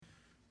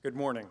Good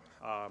morning.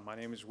 My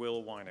name is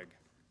Will Weinig.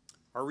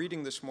 Our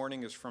reading this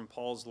morning is from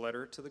Paul's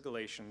letter to the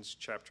Galatians,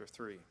 chapter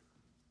 3.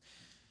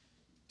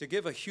 To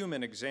give a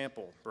human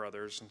example,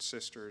 brothers and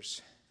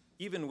sisters,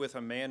 even with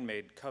a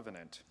man-made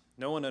covenant,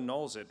 no one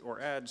annuls it or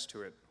adds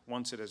to it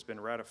once it has been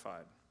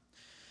ratified.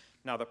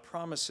 Now the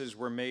promises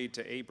were made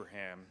to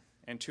Abraham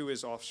and to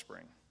his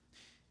offspring.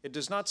 It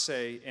does not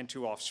say, and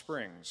to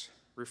offsprings,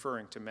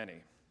 referring to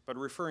many, but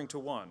referring to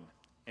one,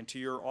 and to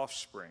your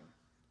offspring,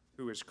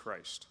 who is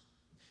Christ.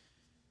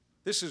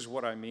 This is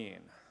what I mean.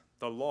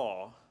 The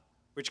law,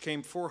 which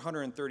came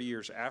 430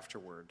 years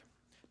afterward,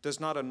 does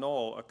not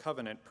annul a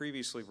covenant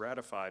previously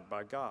ratified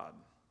by God,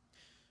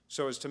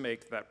 so as to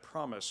make that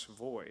promise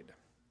void.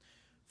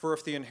 For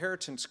if the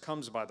inheritance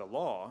comes by the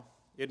law,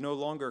 it no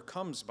longer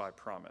comes by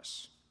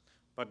promise,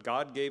 but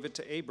God gave it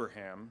to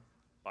Abraham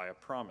by a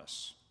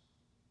promise.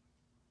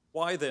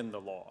 Why then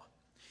the law?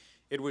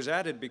 It was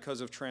added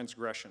because of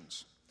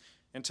transgressions,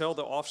 until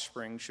the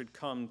offspring should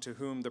come to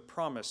whom the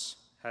promise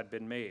had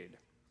been made.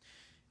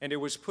 And it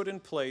was put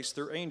in place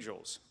through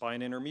angels by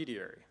an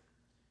intermediary.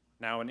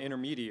 Now an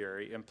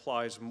intermediary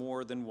implies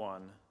more than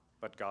one,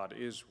 but God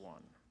is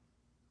one.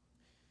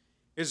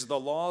 Is the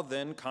law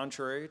then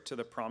contrary to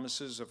the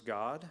promises of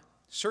God?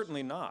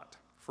 Certainly not.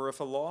 For if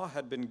a law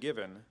had been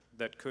given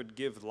that could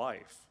give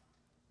life,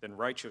 then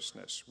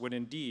righteousness would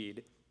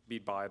indeed be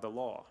by the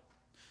law.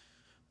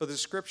 But the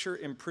Scripture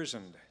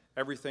imprisoned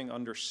everything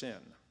under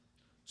sin,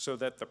 so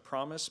that the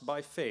promise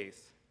by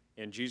faith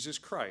in Jesus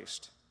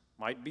Christ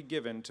might be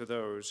given to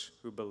those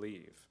who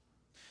believe.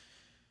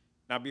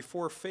 Now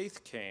before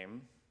faith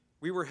came,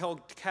 we were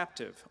held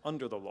captive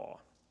under the law,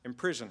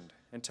 imprisoned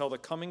until the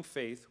coming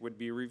faith would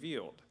be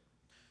revealed.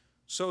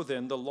 So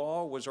then the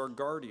law was our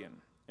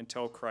guardian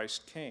until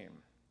Christ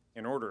came,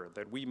 in order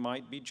that we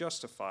might be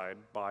justified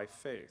by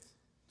faith.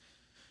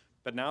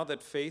 But now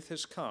that faith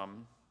has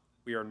come,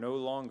 we are no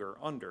longer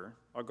under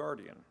a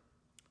guardian.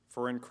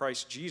 For in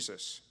Christ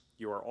Jesus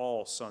you are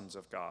all sons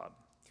of God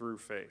through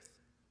faith.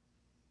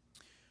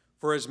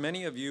 For as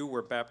many of you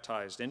were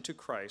baptized into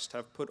Christ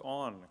have put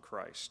on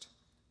Christ.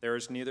 There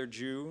is neither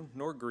Jew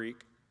nor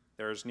Greek,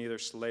 there is neither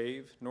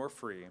slave nor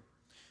free.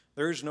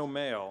 There is no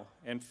male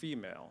and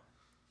female,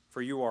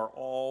 for you are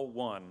all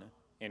one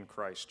in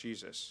Christ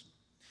Jesus.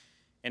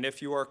 And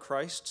if you are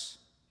Christ's,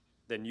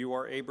 then you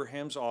are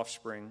Abraham's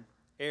offspring,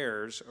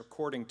 heirs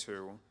according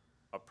to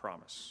a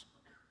promise.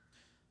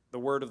 The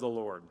word of the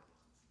Lord.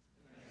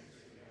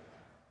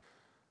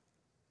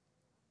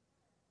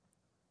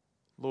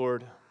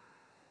 Lord,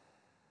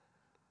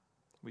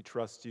 we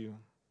trust you.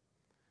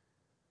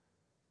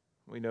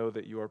 We know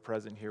that you are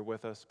present here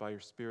with us by your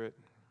Spirit.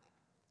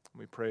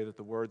 We pray that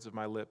the words of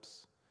my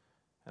lips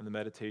and the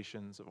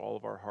meditations of all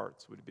of our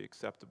hearts would be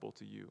acceptable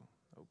to you,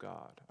 O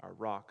God, our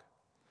rock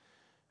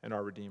and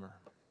our Redeemer.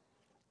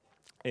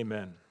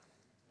 Amen.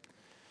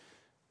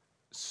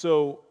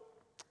 So,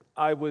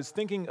 I was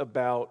thinking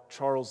about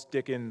Charles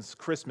Dickens'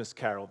 Christmas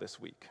Carol this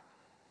week.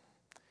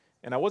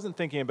 And I wasn't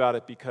thinking about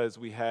it because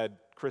we had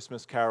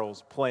Christmas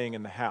carols playing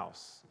in the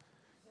house.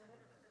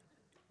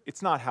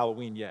 It's not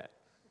Halloween yet.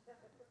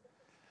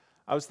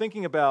 I was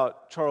thinking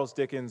about Charles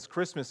Dickens'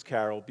 Christmas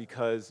Carol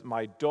because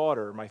my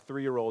daughter, my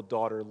 3-year-old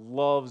daughter,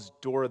 loves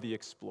Dora the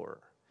Explorer.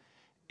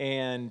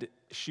 And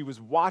she was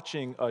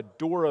watching a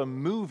Dora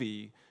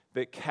movie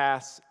that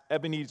casts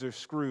Ebenezer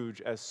Scrooge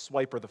as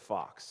Swiper the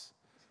Fox.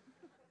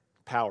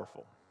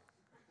 Powerful.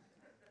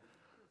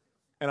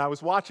 And I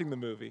was watching the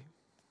movie,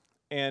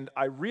 and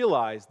I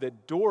realized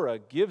that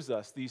Dickens gives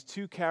us these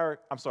two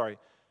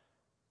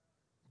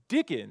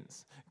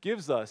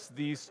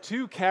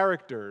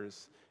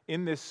characters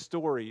in this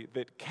story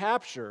that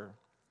capture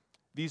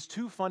these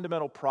two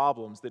fundamental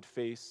problems that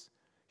face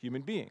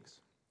human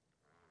beings.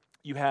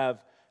 You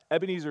have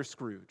Ebenezer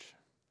Scrooge,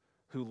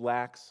 who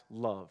lacks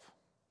love.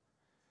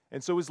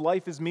 And so his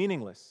life is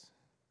meaningless,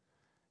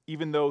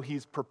 even though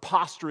he's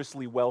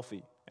preposterously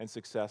wealthy and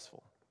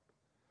successful.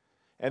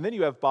 And then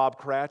you have Bob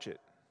Cratchit,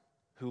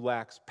 who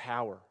lacks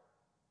power.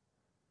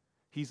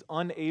 He's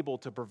unable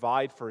to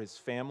provide for his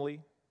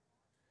family.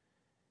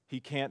 He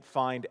can't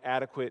find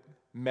adequate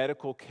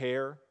medical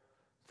care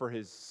for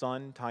his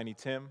son, Tiny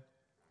Tim.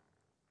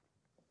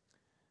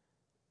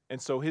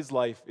 And so his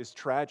life is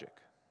tragic.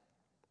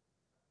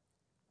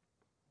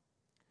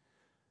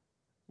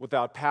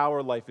 Without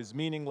power, life is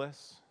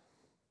meaningless.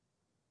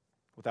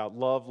 Without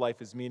love,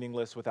 life is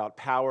meaningless. Without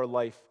power,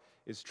 life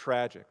is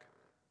tragic.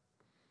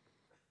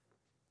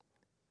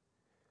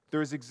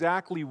 There is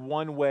exactly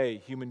one way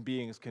human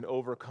beings can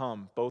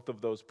overcome both of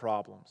those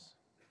problems.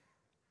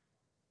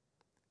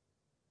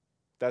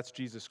 That's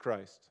Jesus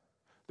Christ.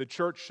 The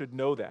church should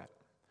know that.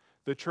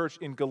 The church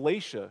in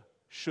Galatia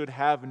should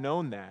have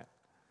known that.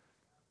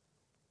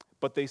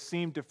 But they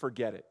seem to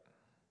forget it.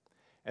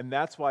 And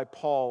that's why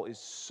Paul is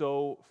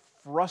so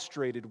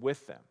frustrated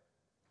with them.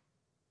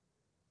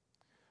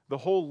 The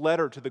whole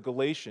letter to the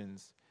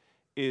Galatians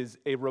is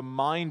a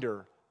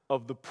reminder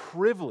of the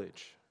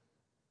privilege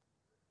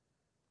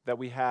that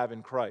we have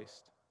in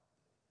Christ.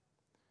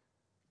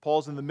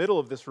 Paul's in the middle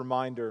of this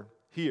reminder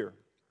here.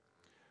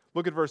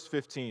 Look at verse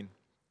 15.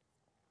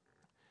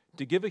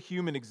 To give a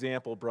human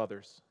example,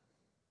 brothers,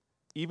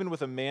 even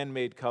with a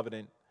man-made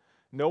covenant,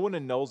 no one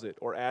annuls it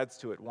or adds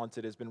to it once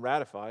it has been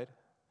ratified.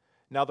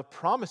 Now the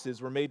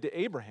promises were made to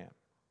Abraham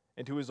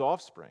and to his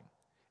offspring.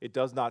 It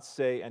does not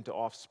say, and to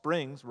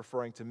offsprings,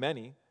 referring to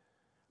many,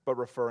 but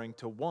referring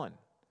to one,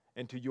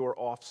 and to your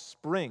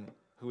offspring,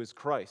 who is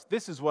Christ.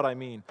 This is what I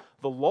mean.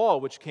 The law,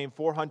 which came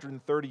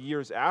 430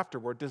 years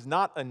afterward, does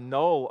not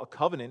annul a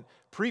covenant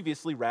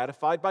previously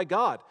ratified by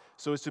God,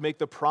 so as to make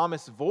the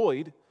promise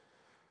void.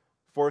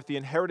 For if the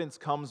inheritance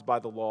comes by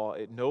the law,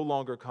 it no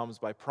longer comes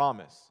by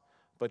promise,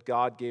 but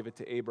God gave it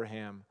to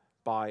Abraham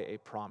by a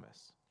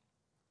promise.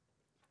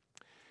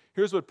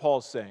 Here's what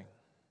Paul's saying.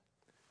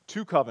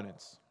 Two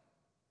covenants.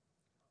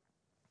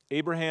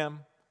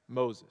 Abraham,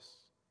 Moses.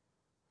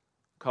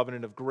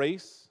 Covenant of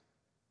grace,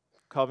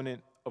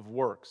 covenant of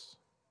works.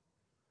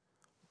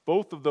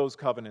 Both of those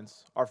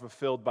covenants are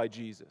fulfilled by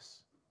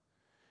Jesus.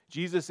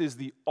 Jesus is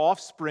the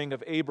offspring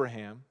of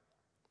Abraham,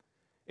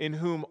 in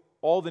whom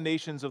all the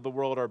nations of the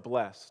world are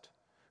blessed,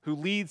 who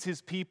leads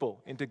his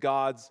people into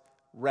God's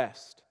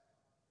rest.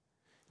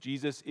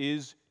 Jesus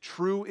is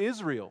true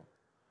Israel,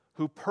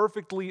 who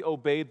perfectly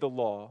obeyed the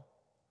law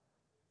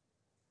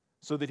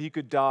so that he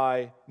could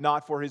die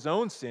not for his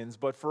own sins,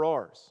 but for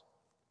ours.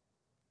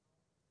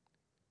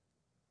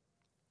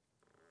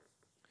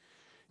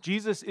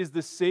 Jesus is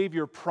the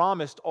Savior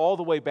promised all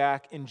the way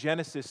back in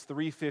Genesis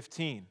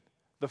 3:15,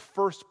 the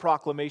first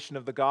proclamation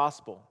of the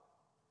gospel.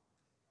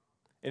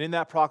 And in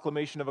that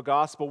proclamation of a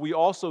gospel, we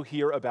also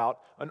hear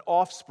about an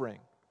offspring.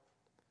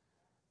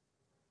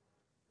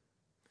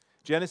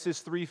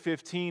 Genesis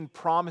 3:15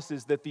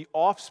 promises that the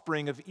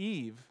offspring of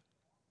Eve,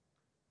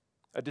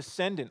 a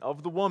descendant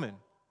of the woman,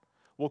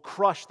 will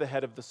crush the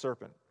head of the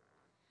serpent,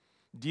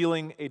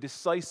 dealing a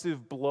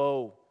decisive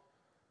blow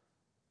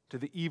to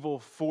the evil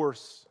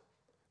force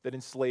that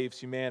enslaves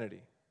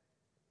humanity,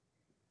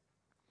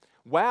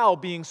 while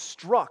being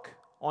struck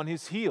on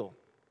his heel,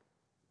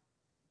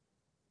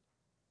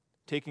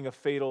 taking a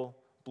fatal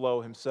blow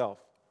himself.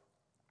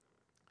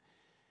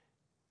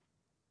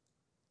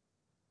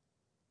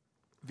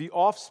 The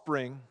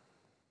offspring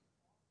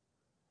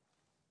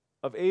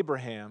of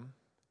Abraham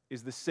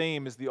is the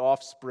same as the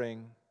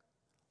offspring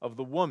of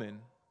the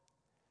woman,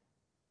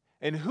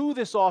 and who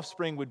this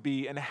offspring would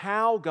be and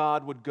how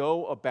God would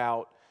go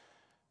about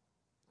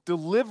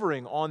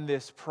delivering on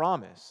this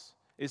promise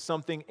is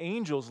something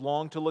angels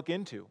long to look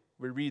into.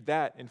 We read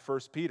that in 1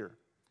 Peter.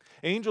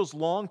 Angels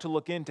long to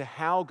look into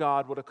how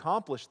God would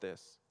accomplish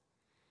this,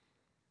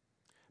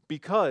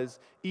 because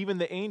even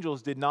the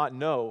angels did not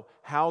know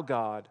how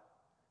God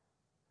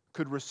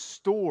could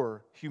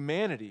restore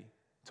humanity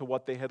to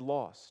what they had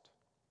lost.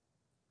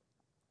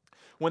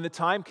 When the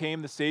time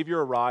came, the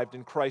Savior arrived,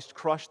 and Christ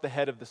crushed the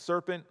head of the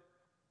serpent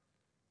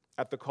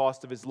at the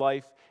cost of his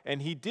life,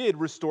 and he did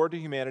restore to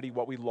humanity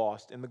what we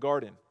lost in the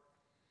garden.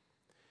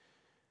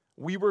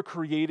 We were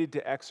created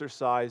to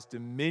exercise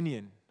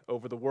dominion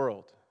over the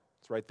world.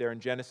 It's right there in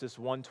Genesis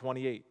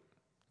 1:28.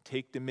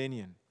 Take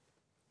dominion.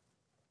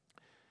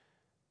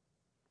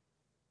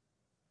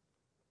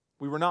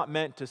 We were not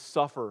meant to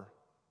suffer,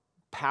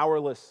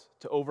 powerless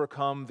to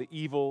overcome the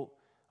evil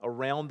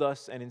around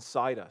us and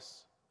inside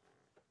us.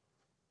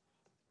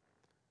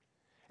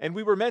 And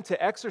we were meant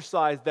to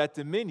exercise that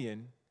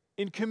dominion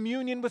in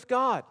communion with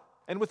God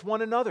and with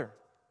one another,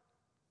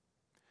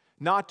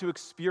 not to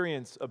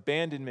experience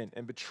abandonment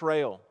and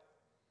betrayal,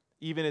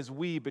 even as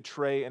we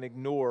betray and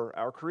ignore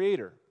our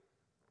Creator.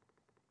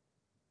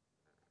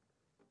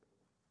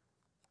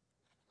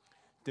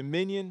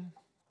 Dominion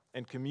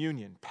and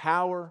communion,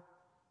 power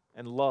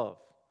and love.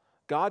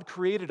 God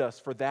created us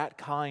for that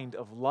kind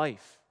of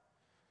life.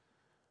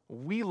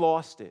 We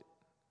lost it.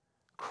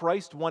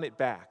 Christ won it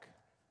back.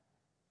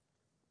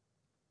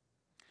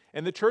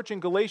 And the church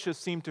in Galatia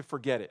seemed to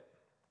forget it.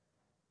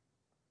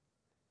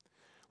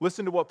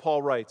 Listen to what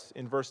Paul writes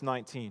in verse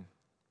 19.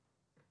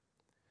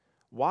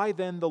 Why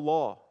then the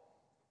law?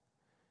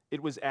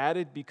 It was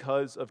added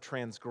because of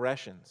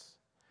transgressions,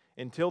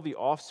 until the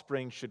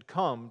offspring should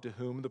come to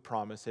whom the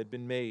promise had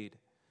been made.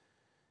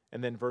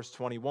 And then verse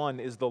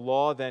 21, is the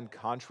law then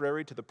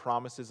contrary to the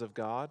promises of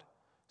God?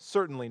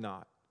 Certainly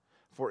not.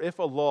 For if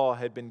a law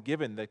had been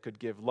given that could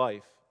give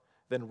life,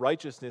 then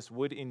righteousness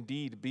would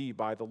indeed be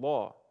by the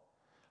law.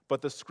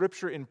 But the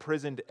Scripture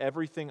imprisoned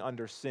everything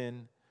under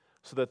sin,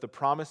 so that the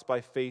promise by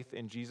faith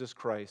in Jesus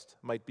Christ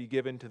might be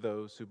given to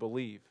those who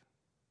believe.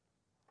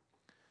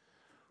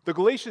 The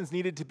Galatians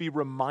needed to be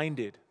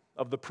reminded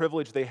of the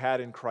privilege they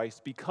had in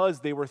Christ because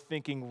they were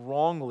thinking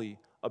wrongly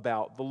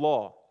about the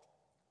law.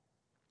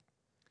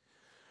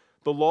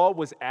 The law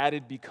was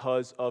added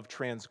because of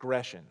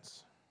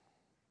transgressions.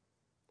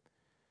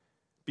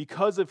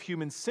 Because of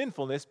human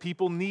sinfulness,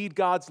 people need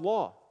God's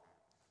law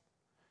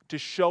to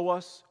show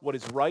us what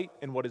is right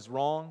and what is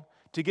wrong,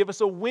 to give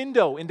us a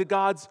window into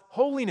God's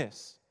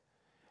holiness,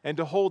 and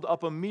to hold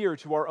up a mirror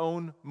to our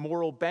own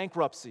moral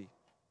bankruptcy.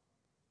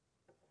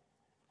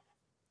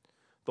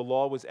 The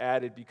law was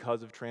added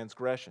because of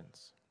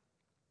transgressions.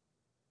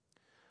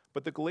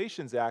 But the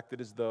Galatians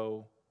acted as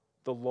though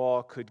the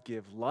law could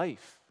give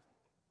life.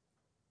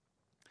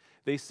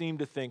 They seemed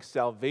to think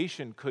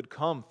salvation could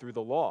come through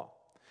the law,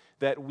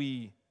 that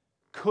we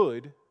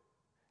could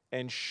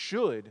and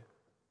should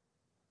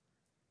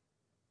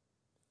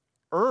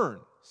earn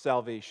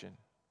salvation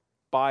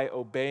by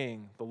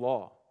obeying the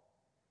law.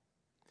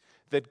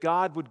 That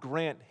God would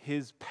grant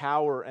his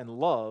power and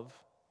love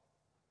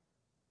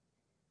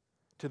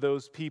to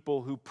those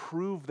people who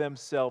prove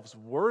themselves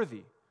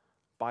worthy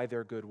by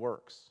their good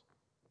works.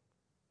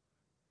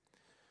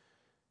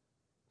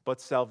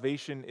 But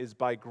salvation is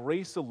by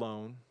grace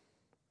alone,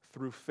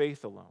 through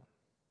faith alone.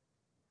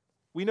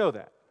 We know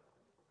that,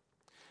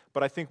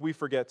 but I think we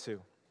forget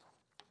to.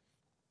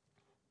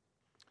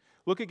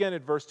 Look again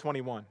at verse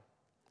 21.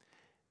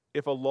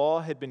 If a law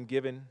had been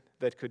given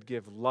that could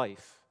give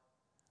life,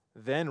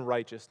 then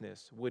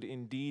righteousness would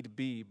indeed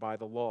be by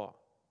the law.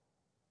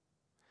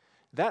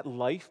 That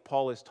life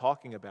Paul is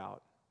talking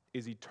about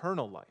is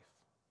eternal life.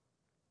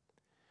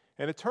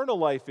 And eternal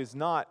life is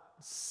not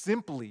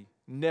simply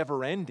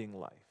never-ending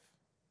life.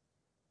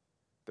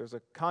 There's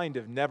a kind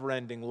of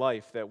never-ending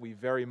life that we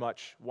very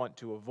much want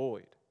to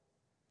avoid.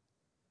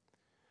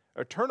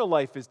 Eternal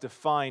life is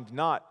defined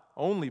not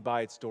only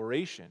by its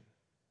duration.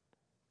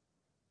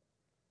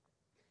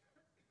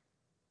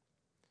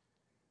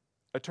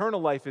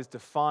 Eternal life is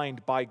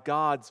defined by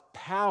God's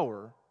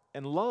power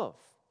and love.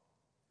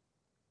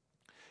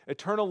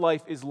 Eternal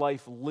life is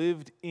life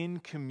lived in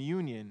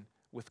communion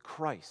with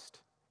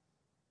Christ,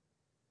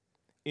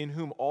 in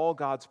whom all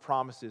God's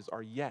promises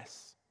are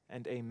yes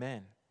and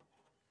amen.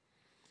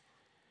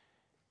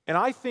 And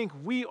I think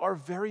we are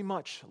very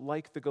much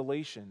like the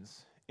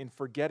Galatians in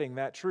forgetting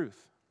that truth.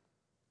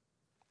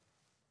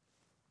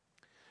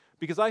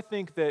 Because I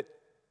think that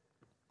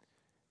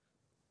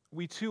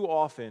we too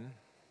often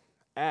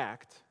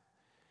act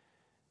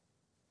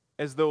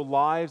as though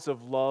lives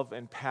of love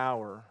and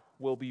power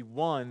will be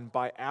won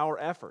by our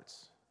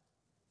efforts,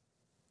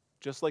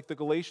 just like the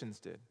Galatians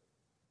did.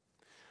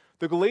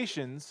 The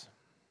Galatians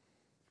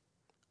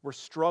were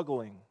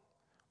struggling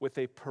with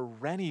a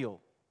perennial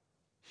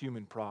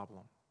human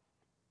problem.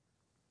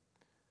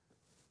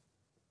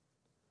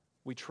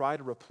 We try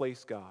to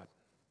replace God.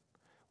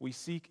 We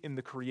seek in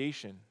the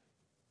creation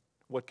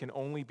what can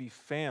only be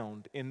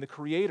found in the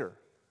Creator.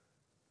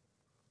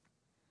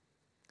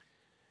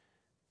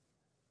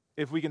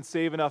 If we can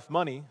save enough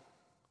money,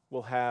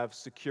 we'll have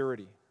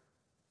security.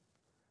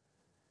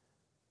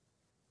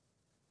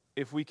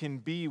 If we can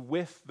be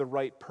with the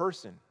right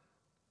person,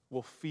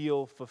 we'll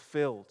feel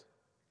fulfilled.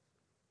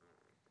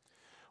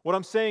 What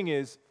I'm saying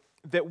is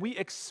that we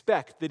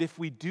expect that if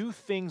we do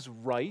things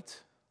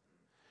right,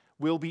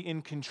 we'll be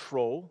in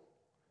control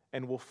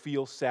and we'll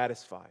feel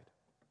satisfied.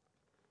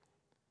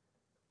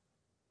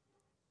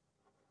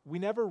 We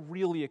never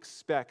really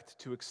expect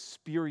to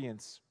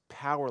experience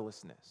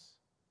powerlessness.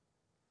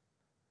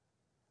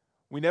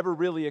 We never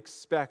really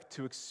expect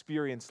to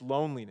experience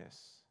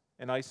loneliness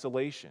and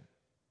isolation.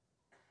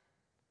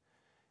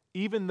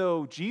 Even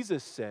though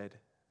Jesus said,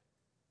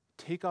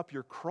 "Take up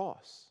your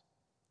cross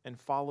and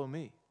follow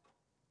me."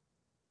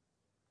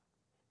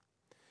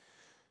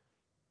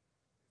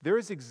 There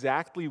is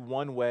exactly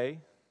one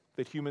way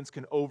that humans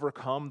can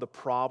overcome the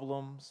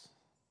problems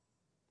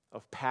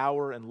of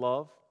power and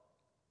love.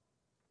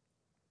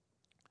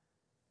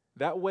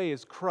 That way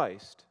is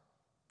Christ.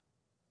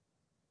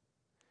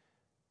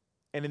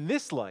 And in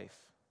this life,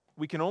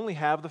 we can only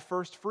have the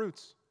first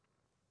fruits.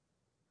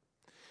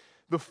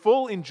 The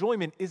full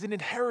enjoyment is an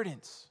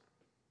inheritance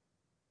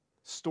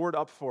stored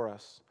up for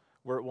us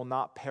where it will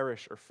not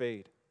perish or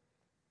fade.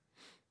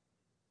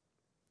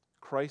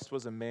 Christ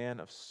was a man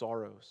of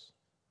sorrows,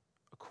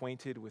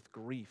 acquainted with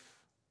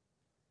grief.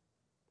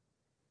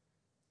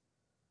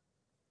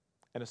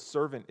 And a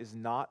servant is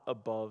not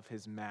above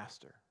his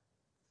master.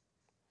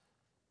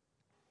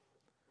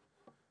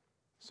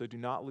 So do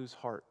not lose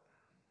heart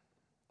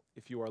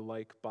if you are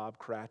like Bob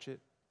Cratchit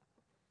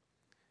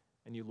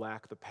and you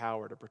lack the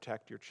power to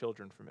protect your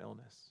children from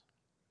illness.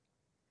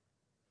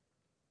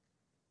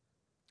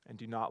 And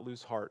do not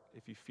lose heart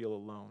if you feel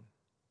alone.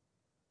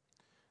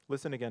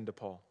 Listen again to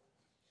Paul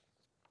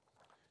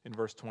in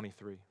verse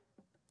 23.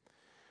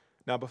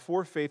 Now,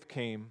 before faith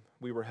came,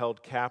 we were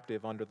held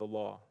captive under the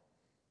law,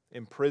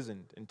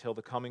 imprisoned until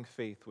the coming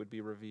faith would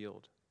be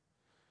revealed.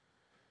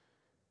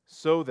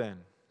 So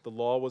then, the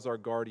law was our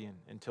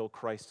guardian until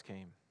Christ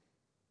came,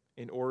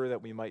 in order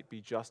that we might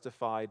be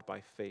justified by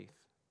faith.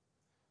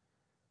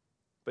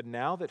 But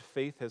now that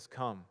faith has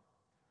come,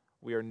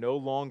 we are no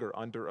longer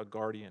under a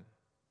guardian.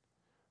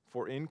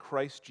 For in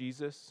Christ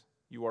Jesus,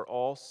 you are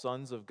all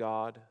sons of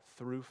God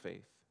through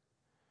faith.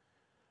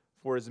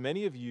 For as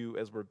many of you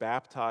as were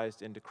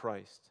baptized into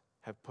Christ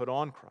have put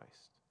on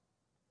Christ.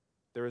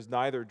 There is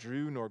neither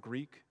Jew nor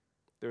Greek,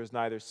 there is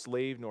neither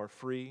slave nor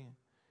free,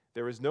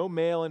 there is no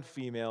male and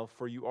female,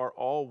 for you are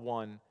all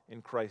one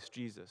in Christ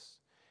Jesus.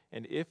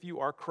 And if you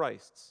are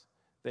Christ's,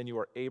 then you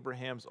are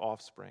Abraham's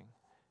offspring,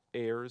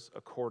 heirs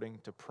according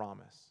to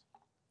promise.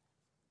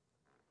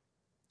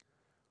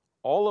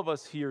 All of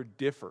us here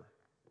differ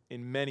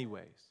in many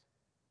ways.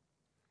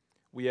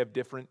 We have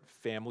different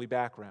family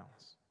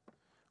backgrounds.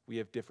 We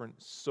have different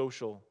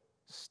social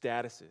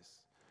statuses.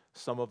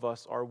 Some of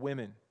us are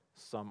women,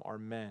 some are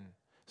men.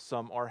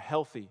 Some are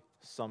healthy,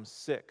 some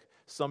sick.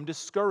 Some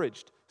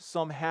discouraged,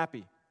 some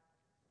happy.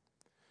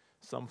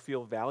 Some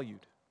feel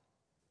valued,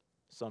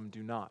 some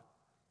do not.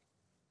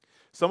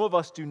 Some of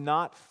us do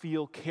not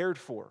feel cared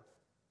for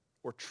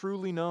or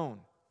truly known,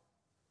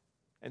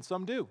 and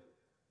some do.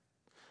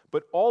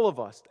 But all of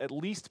us, at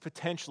least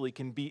potentially,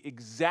 can be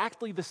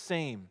exactly the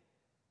same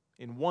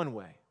in one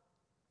way.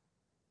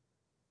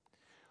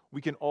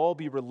 We can all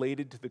be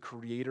related to the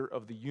Creator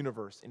of the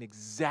universe in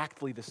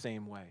exactly the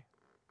same way.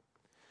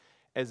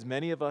 As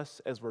many of us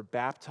as were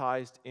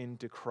baptized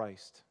into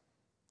Christ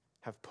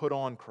have put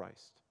on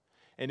Christ.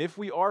 And if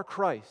we are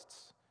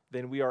Christ's,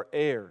 then we are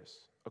heirs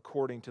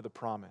according to the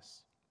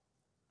promise.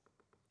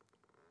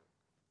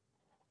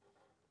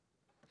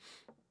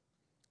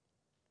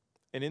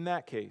 And in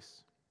that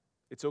case,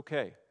 it's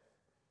okay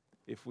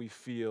if we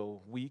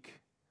feel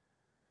weak,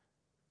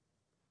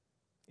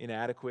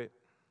 inadequate,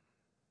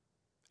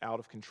 out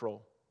of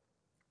control.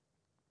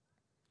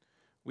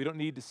 We don't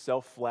need to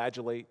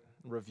self-flagellate,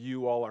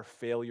 review all our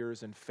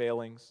failures and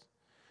failings.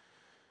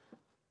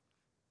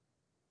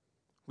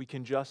 We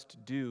can just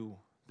do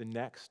the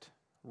next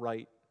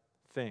right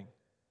thing.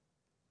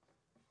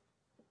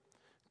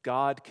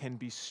 God can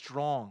be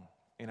strong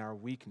in our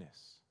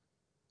weakness.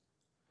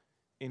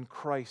 In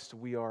Christ,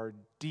 we are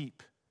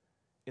deep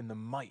in the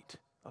might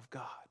of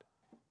God.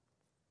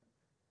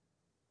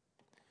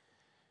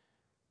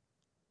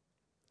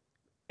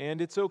 And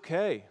it's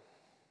okay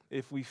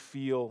if we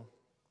feel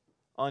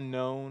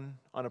unknown,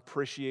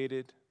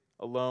 unappreciated,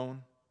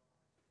 alone.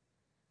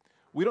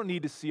 We don't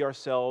need to see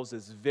ourselves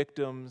as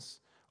victims,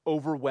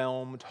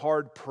 overwhelmed,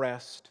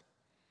 hard-pressed,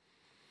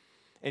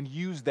 and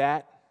use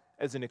that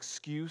as an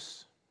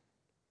excuse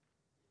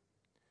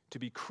to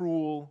be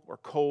cruel or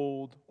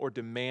cold or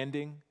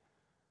demanding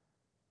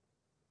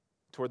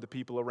toward the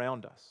people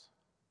around us.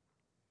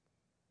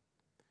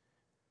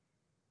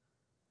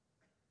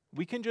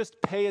 We can just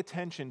pay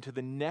attention to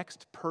the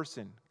next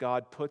person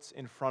God puts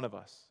in front of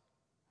us.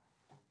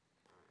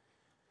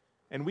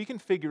 And we can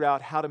figure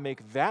out how to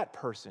make that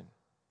person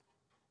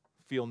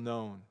feel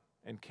known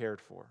and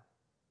cared for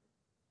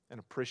and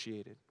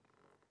appreciated.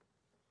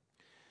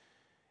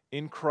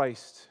 In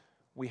Christ,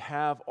 we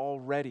have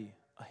already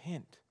a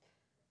hint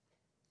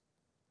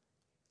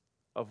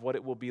of what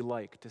it will be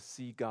like to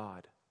see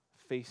God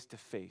face to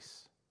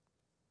face.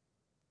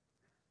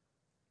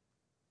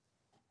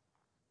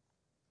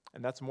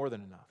 And that's more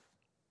than enough.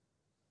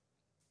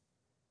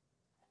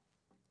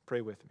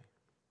 Pray with me.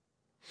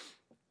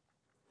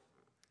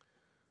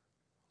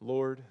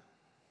 Lord,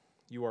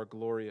 you are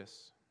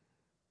glorious.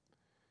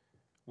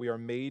 We are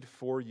made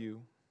for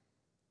you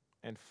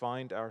and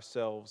find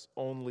ourselves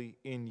only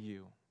in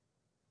you.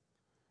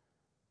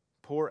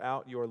 Pour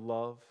out your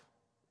love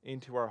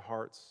into our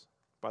hearts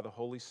by the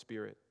Holy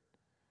Spirit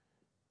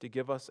to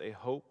give us a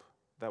hope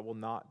that will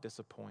not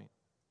disappoint.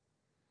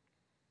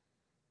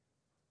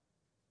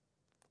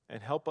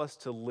 And help us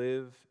to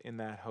live in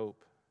that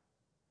hope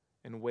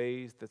in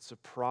ways that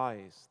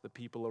surprise the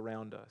people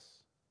around us,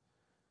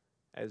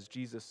 as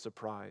Jesus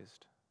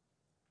surprised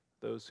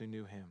those who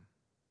knew him.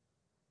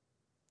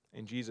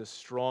 In Jesus'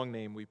 strong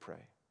name we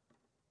pray.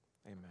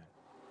 Amen.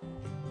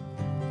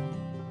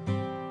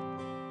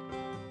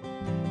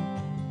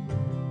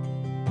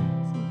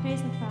 So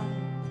praise the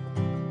Father.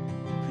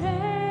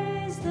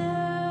 Praise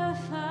the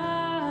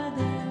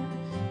Father.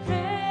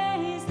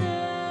 Praise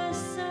the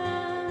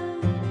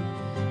Son.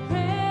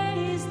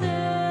 Praise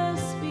the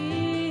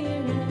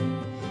Spirit.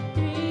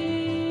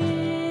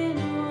 Three in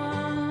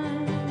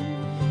one.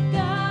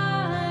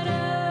 God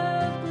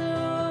of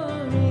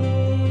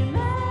glory,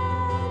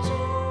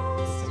 majesty.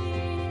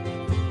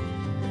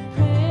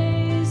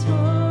 Praise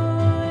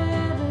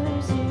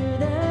forever to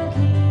the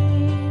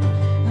King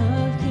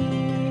of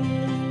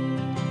Kings.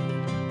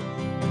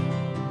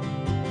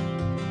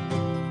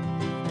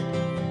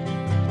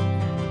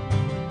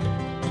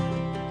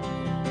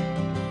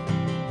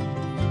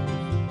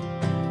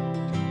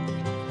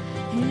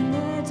 In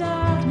the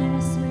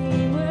darkness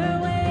we were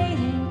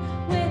waiting,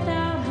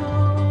 without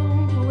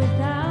hope,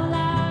 without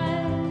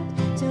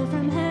light, till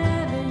from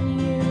heaven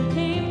you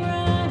came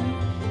running.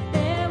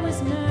 There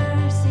was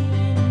mercy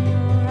in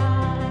your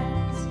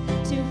eyes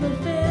to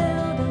fulfill